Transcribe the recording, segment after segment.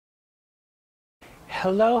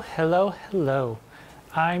Hello, hello, hello.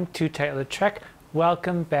 I'm Tootight Lautrec.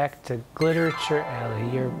 Welcome back to Glitterature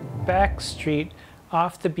Alley, your back street,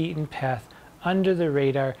 off the beaten path, under the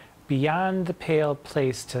radar, beyond the pale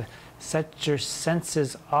place to set your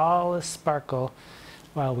senses all a-sparkle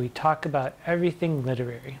while we talk about everything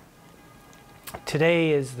literary.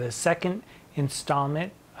 Today is the second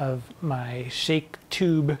installment of my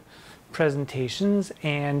Shaketube presentations,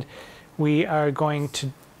 and we are going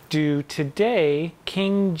to do today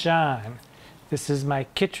King John. This is my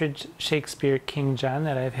Kittredge Shakespeare King John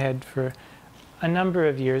that I've had for a number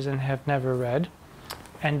of years and have never read.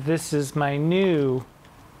 And this is my new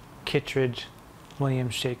Kittredge William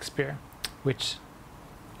Shakespeare, which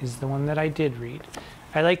is the one that I did read.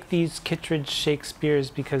 I like these Kittredge Shakespeares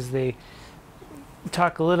because they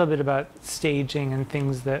talk a little bit about staging and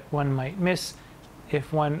things that one might miss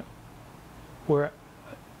if one were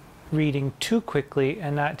reading too quickly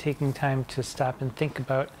and not taking time to stop and think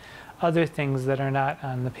about other things that are not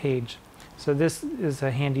on the page. So this is a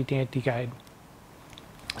handy dandy guide.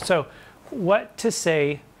 So what to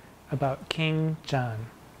say about King John?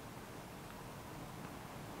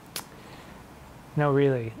 No,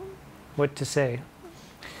 really, what to say?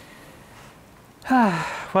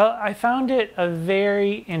 Well, I found it a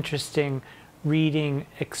very interesting reading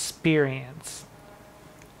experience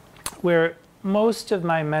where most of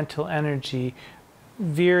my mental energy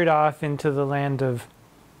veered off into the land of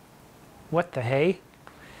what the hey?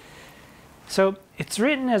 So it's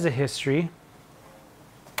written as a history.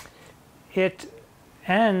 It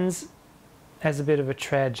ends as a bit of a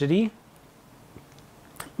tragedy,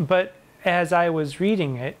 but as I was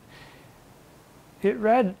reading it, it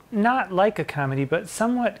read not like a comedy, but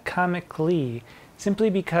somewhat comically,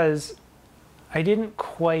 simply because I didn't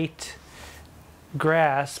quite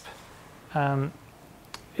grasp.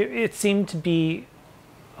 It seemed to be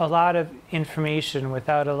a lot of information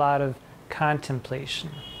without a lot of contemplation.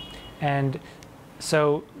 And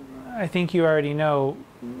so I think you already know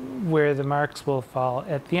where the marks will fall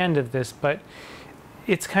at the end of this, but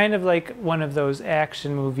it's kind of like one of those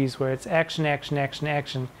action movies where it's action, action, action,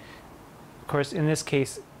 action. Of course, in this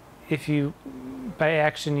case, if you, by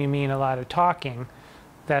action you mean a lot of talking,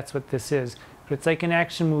 that's what this is. But it's like an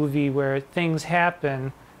action movie where things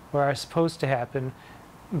happen or are supposed to happen,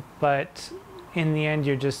 but in the end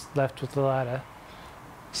you're just left with a lot of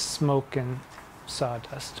smoke and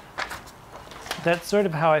sawdust. That's sort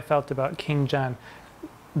of how I felt about King John.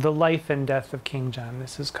 The Life and Death of King John,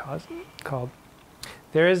 this is called.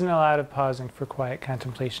 There isn't a lot of pausing for quiet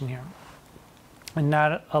contemplation here, and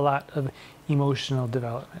not a lot of emotional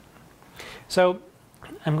development. So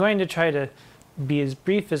I'm going to try to be as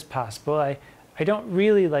brief as possible. I don't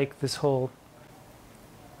really like this whole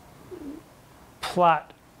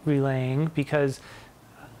plot relaying because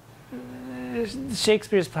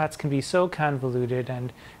Shakespeare's plots can be so convoluted,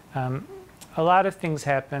 and a lot of things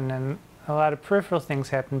happen and a lot of peripheral things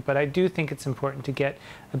happen, but I do think it's important to get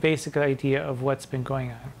a basic idea of what's been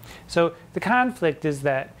going on. So the conflict is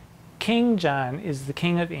that King John is the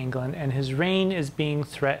King of England, and his reign is being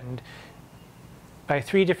threatened by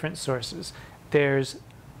three different sources. There's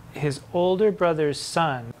his older brother's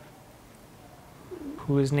son,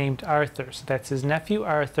 who is named Arthur. So that's his nephew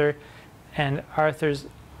Arthur and Arthur's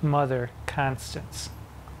mother Constance.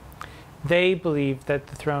 They believe that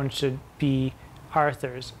the throne should be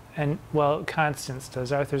Arthur's, and well, Constance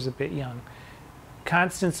does. Arthur's a bit young.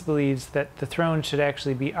 Constance believes that the throne should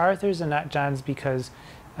actually be Arthur's and not John's because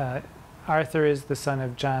Arthur is the son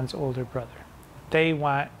of John's older brother. They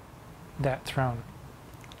want that throne.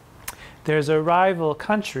 There's a rival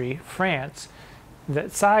country, France,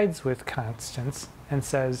 that sides with Constance and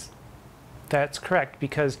says that's correct,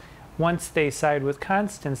 because once they side with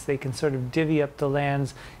Constance, they can sort of divvy up the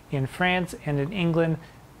lands in France and in England,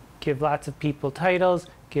 give lots of people titles,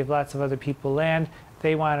 give lots of other people land.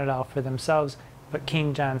 They want it all for themselves, but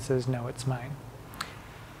King John says, no, it's mine.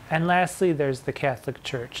 And lastly, there's the Catholic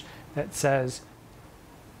Church that says,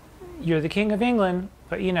 you're the King of England,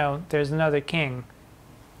 but you know, there's another king,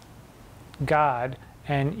 God,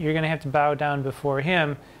 and you're going to have to bow down before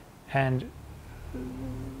him, and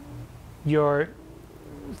your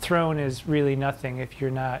throne is really nothing if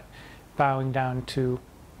you're not bowing down to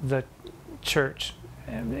the church,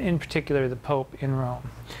 in particular the Pope in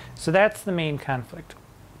Rome. So that's the main conflict.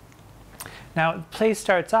 Now the play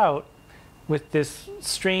starts out with this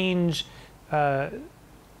strange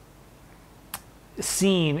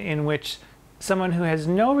scene in which someone who has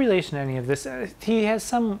no relation to any of this, he has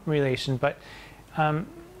some relation, but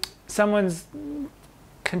someone's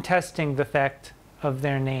contesting the fact of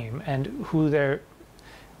their name and who their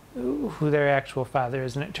actual father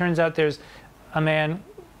is. And it turns out there's a man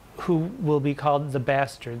who will be called the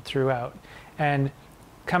bastard throughout. And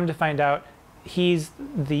come to find out, he's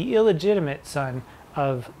the illegitimate son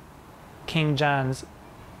of King John's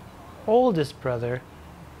oldest brother,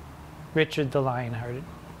 Richard the Lionhearted.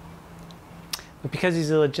 But because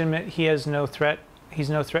he's illegitimate, he has no threat. He's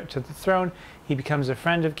no threat to the throne. He becomes a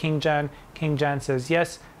friend of King John. King John says,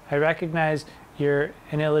 yes, I recognize you're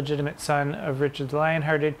an illegitimate son of Richard the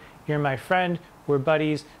Lionhearted. You're my friend. We're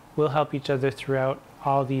buddies. We'll help each other throughout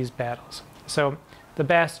all these battles. So the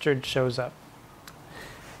bastard shows up.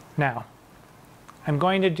 Now, I'm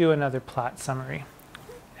going to do another plot summary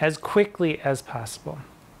as quickly as possible.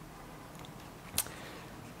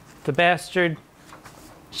 The bastard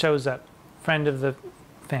shows up, friend of the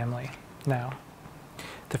family. Now,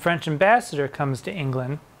 the French ambassador comes to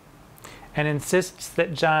England and insists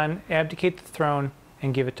that John abdicate the throne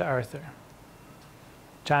and give it to Arthur.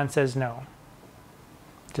 John says no.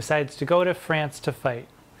 Decides to go to France to fight,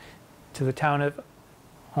 to the town of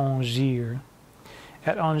Angers.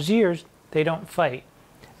 At Angers, they don't fight.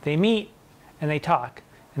 They meet and they talk.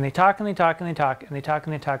 And they talk and they talk and they talk and they talk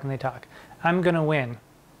and they talk and they talk. I'm going to win.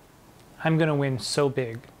 I'm going to win so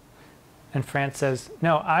big. And France says,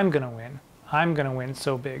 no, I'm going to win. I'm going to win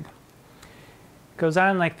so big. It goes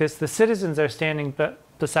on like this. The citizens are standing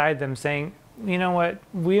beside them saying, you know what,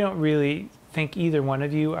 we don't really think either one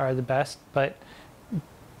of you are the best, but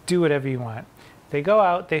do whatever you want. They go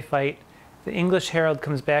out, they fight. The English herald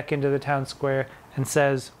comes back into the town square and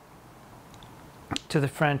says to the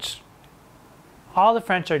French, all the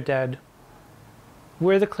French are dead.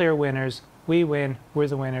 We're the clear winners. We win. We're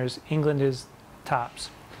the winners. England is tops.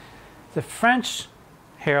 The French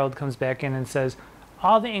herald comes back in and says,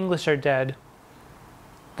 all the English are dead.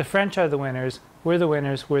 The French are the winners. We're the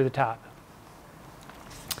winners. We're the top.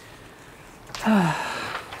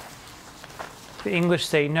 The English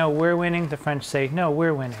say, no, we're winning. The French say, no,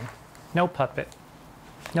 we're winning. No puppet.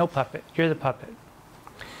 No puppet. You're the puppet.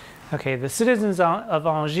 Okay, the citizens of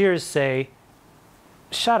Angers say,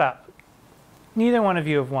 shut up. Neither one of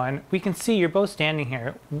you have won. We can see you're both standing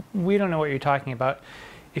here. We don't know what you're talking about.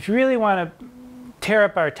 If you really want to tear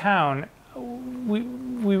up our town, we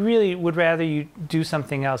really would rather you do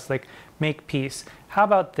something else, like make peace. How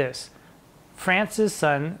about this? France's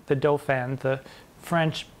son, the Dauphin, the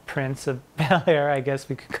French prince of Bel-Air, I guess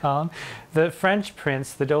we could call him, the French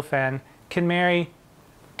prince, the Dauphin, can marry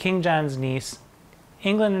King John's niece.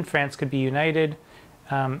 England and France could be united.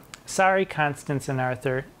 Sorry, Constance and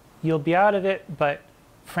Arthur, you'll be out of it, but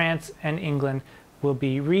France and England will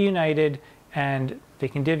be reunited and they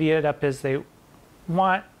can divvy it up as they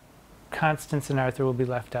want. Constance and Arthur will be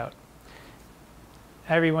left out.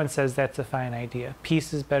 Everyone says that's a fine idea.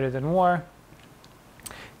 Peace is better than war.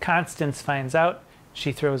 Constance finds out.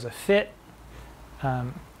 She throws a fit.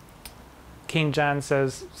 King John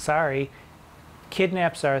says, sorry,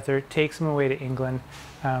 kidnaps Arthur, takes him away to England.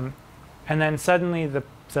 And then suddenly the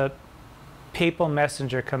papal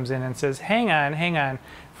messenger comes in and says, hang on,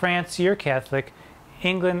 France, you're Catholic.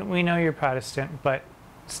 England, we know you're Protestant, but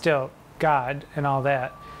still, God and all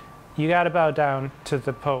that. You got to bow down to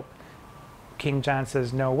the Pope. King John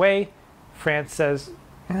says, no way. France says,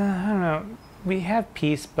 I don't know, we have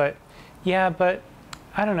peace, but yeah, but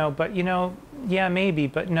I don't know, but you know, yeah, maybe,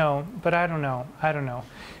 but no, but I don't know.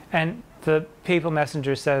 And the papal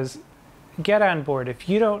messenger says, get on board. If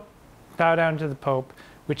you don't bow down to the Pope,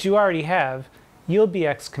 which you already have, you'll be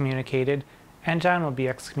excommunicated, and John will be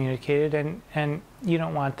excommunicated, and you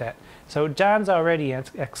don't want that. So John's already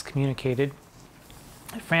excommunicated.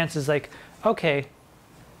 France is like, okay,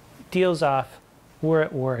 deal's off, we're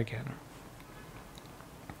at war again.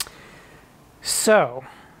 So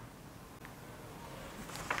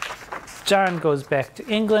John goes back to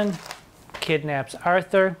England, kidnaps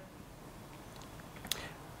Arthur.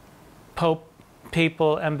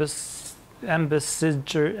 Papal embassy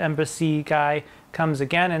guy comes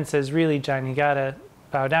again and says, really, John, you gotta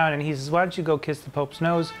bow down. And he says, why don't you go kiss the Pope's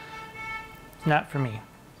nose? Not for me.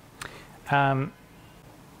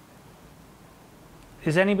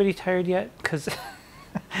 Is anybody tired yet? Because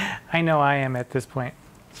I know I am at this point.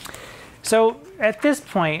 So at this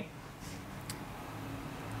point,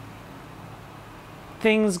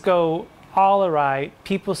 things go all awry.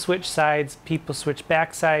 People switch sides. People switch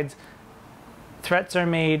back sides. Threats are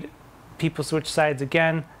made. People switch sides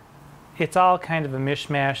again. It's all kind of a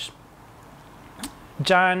mishmash.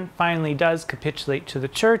 John finally does capitulate to the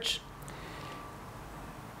church.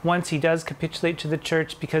 Once he does capitulate to the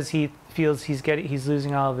church, because he feels he's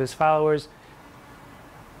losing all of his followers,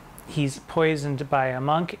 he's poisoned by a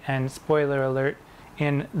monk, and spoiler alert,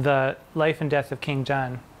 in the life and death of King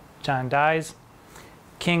John, John dies.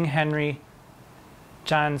 King Henry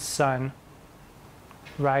John's son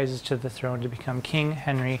rises to the throne to become King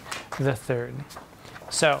Henry III.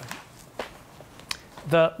 So,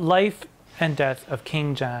 the life and death of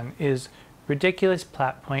King John is ridiculous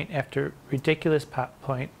plot point after ridiculous plot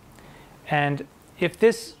point. And if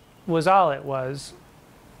this was all it was,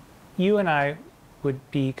 you and I would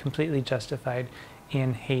be completely justified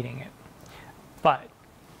in hating it. But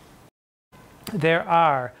there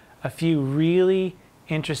are a few really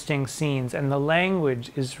interesting scenes, and the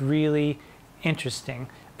language is really interesting,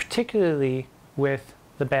 particularly with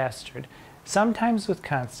the bastard. Sometimes with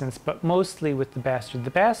Constance, but mostly with the bastard.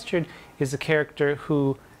 The bastard is a character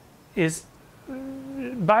who is,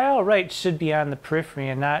 by all rights, should be on the periphery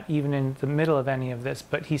and not even in the middle of any of this,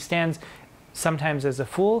 but he stands sometimes as a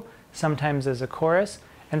fool, sometimes as a chorus,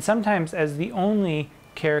 and sometimes as the only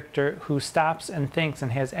character who stops and thinks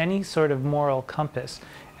and has any sort of moral compass.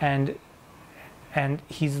 And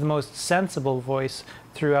he's the most sensible voice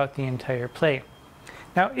throughout the entire play.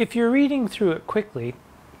 Now, if you're reading through it quickly,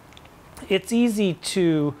 it's easy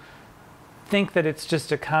to think that it's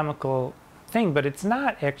just a comical thing, but it's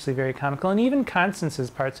not actually very comical. And even Constance's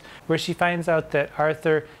parts, where she finds out that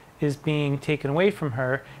Arthur is being taken away from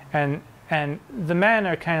her, and the men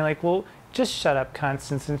are kind of like, well, just shut up,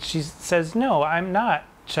 Constance. And she says, no, I'm not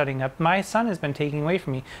shutting up. My son has been taken away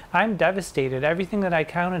from me. I'm devastated. Everything that I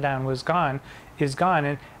counted on was gone, is gone.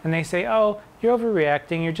 And they say, oh, you're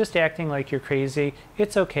overreacting. You're just acting like you're crazy.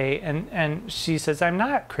 It's okay. And she says, I'm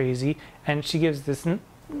not crazy. And she gives this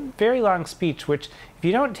very long speech, which if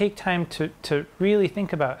you don't take time to really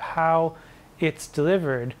think about how it's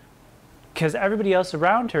delivered, because everybody else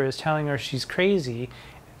around her is telling her she's crazy,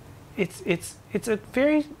 it's a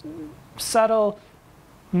very subtle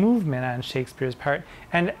movement on Shakespeare's part,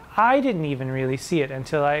 and I didn't even really see it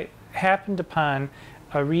until I happened upon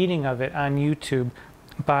a reading of it on YouTube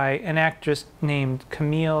by an actress named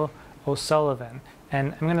Camille O'Sullivan,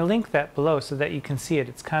 and I'm going to link that below so that you can see it.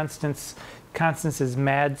 It's Constance's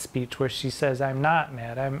mad speech, where she says, I'm not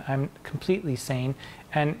mad, I'm completely sane,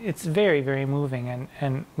 and it's very, very moving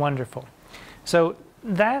and wonderful. So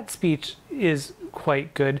that speech is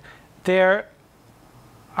quite good. There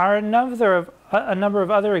are a number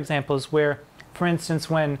of other examples where, for instance,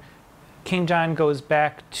 when King John goes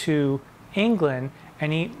back to England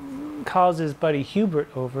and he calls his buddy Hubert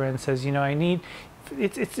over and says, you know,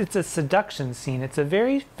 it's a seduction scene. It's a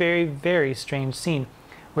very, very, very strange scene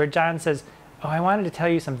where John says, oh, I wanted to tell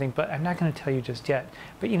you something, but I'm not going to tell you just yet.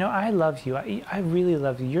 But, you know, I love you. I really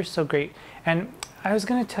love you. You're so great. And I was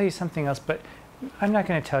going to tell you something else, but I'm not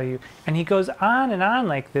going to tell you. And he goes on and on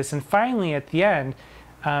like this, and finally at the end,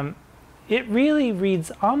 it really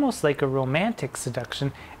reads almost like a romantic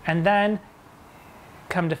seduction. And then,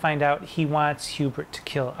 come to find out, he wants Hubert to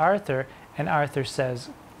kill Arthur, and Arthur says,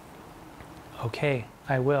 okay,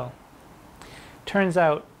 I will. Turns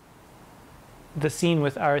out, the scene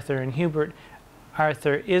with Arthur and Hubert,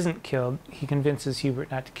 Arthur isn't killed. He convinces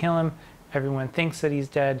Hubert not to kill him. Everyone thinks that he's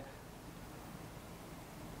dead.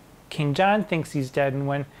 King John thinks he's dead, and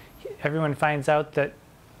when everyone finds out that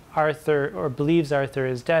Arthur, or believes Arthur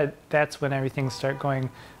is dead, that's when everything starts going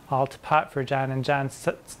all to pot for John, and John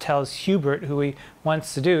tells Hubert, who he once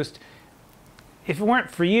seduced, if it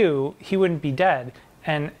weren't for you, he wouldn't be dead.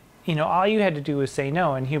 And, you know, all you had to do was say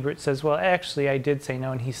no. And Hubert says, well, actually, I did say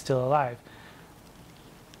no, and he's still alive.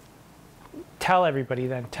 Tell everybody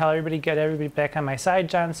then. Tell everybody, get everybody back on my side,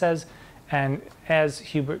 John says. And as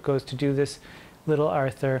Hubert goes to do this, little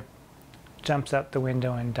Arthur jumps out the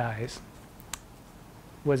window and dies.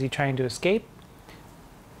 Was he trying to escape?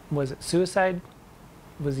 Was it suicide?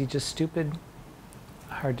 Was he just stupid?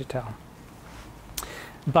 Hard to tell.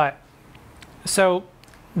 But, so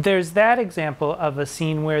there's that example of a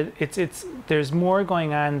scene where there's more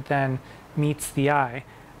going on than meets the eye.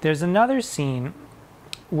 There's another scene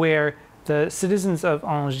where the citizens of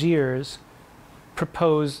Angers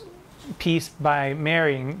propose peace by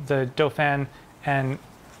marrying the Dauphin and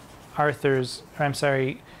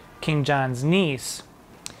King John's niece.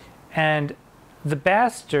 And the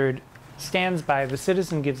bastard stands by. The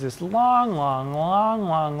citizen gives this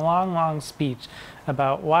long speech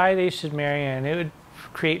about why they should marry, and it would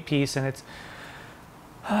create peace, and it's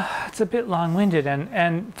a bit long-winded.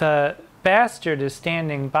 And the bastard is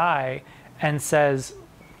standing by and says,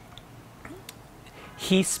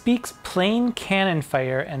 he speaks plain cannon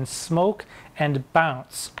fire and smoke and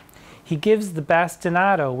bounce. He gives the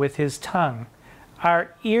bastinado with his tongue.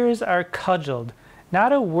 Our ears are cudgelled.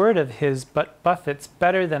 Not a word of his but buffets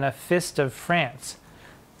better than a fist of France.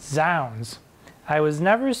 Zounds! I was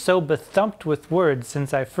never so bethumped with words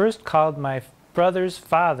since I first called my brother's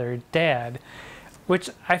father Dad. which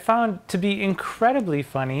I found to be incredibly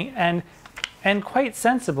funny and quite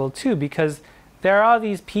sensible too, because there are all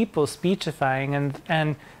these people speechifying,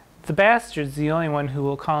 and the bastard's the only one who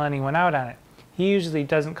will call anyone out on it. He usually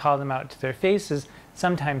doesn't call them out to their faces.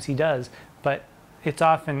 Sometimes he does, but it's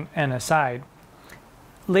often an aside.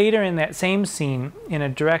 Later in that same scene, in a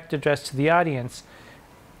direct address to the audience,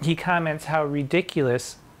 he comments how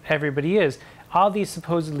ridiculous everybody is. All these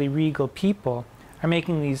supposedly regal people are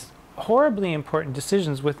making these horribly important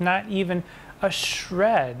decisions with not even a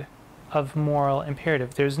shred of moral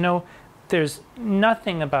imperative. There's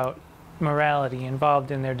nothing about morality involved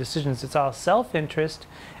in their decisions. It's all self-interest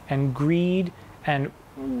and greed and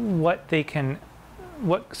what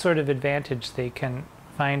sort of advantage they can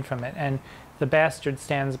find from it. And the bastard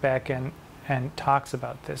stands back and talks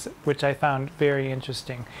about this, which I found very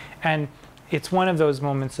interesting. And it's one of those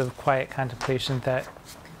moments of quiet contemplation that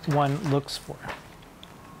one looks for.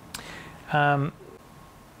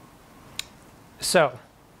 So,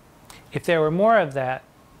 if there were more of that,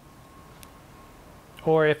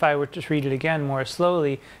 or if I were to read it again more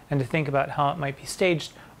slowly and to think about how it might be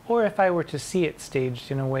staged, or if I were to see it staged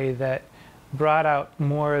in a way that brought out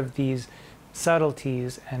more of these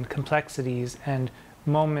subtleties and complexities and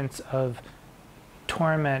moments of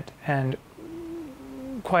torment and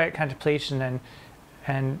quiet contemplation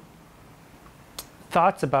and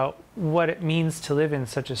thoughts about what it means to live in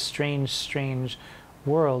such a strange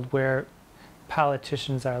world where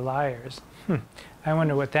politicians are liars. I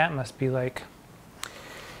wonder what that must be like.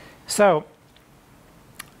 So,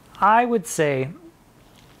 I would say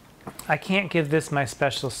I can't give this my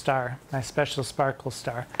special star, my special sparkle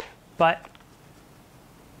star, but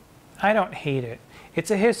I don't hate it.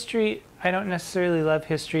 It's a history. I don't necessarily love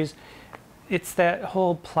histories. It's that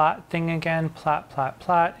whole plot thing again, plot,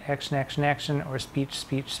 action, action, action, or speech,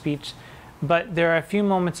 speech, speech. But there are a few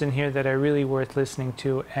moments in here that are really worth listening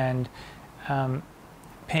to and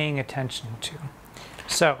paying attention to.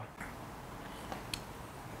 So,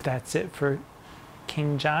 that's it for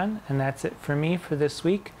King John, and that's it for me for this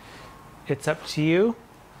week. It's up to you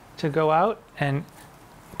to go out and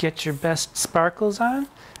get your best sparkles on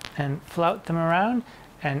and flout them around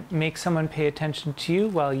and make someone pay attention to you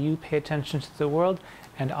while you pay attention to the world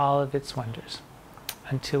and all of its wonders.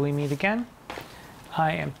 Until we meet again,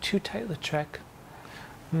 I am Tootight Lautrec.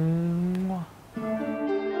 Mwah.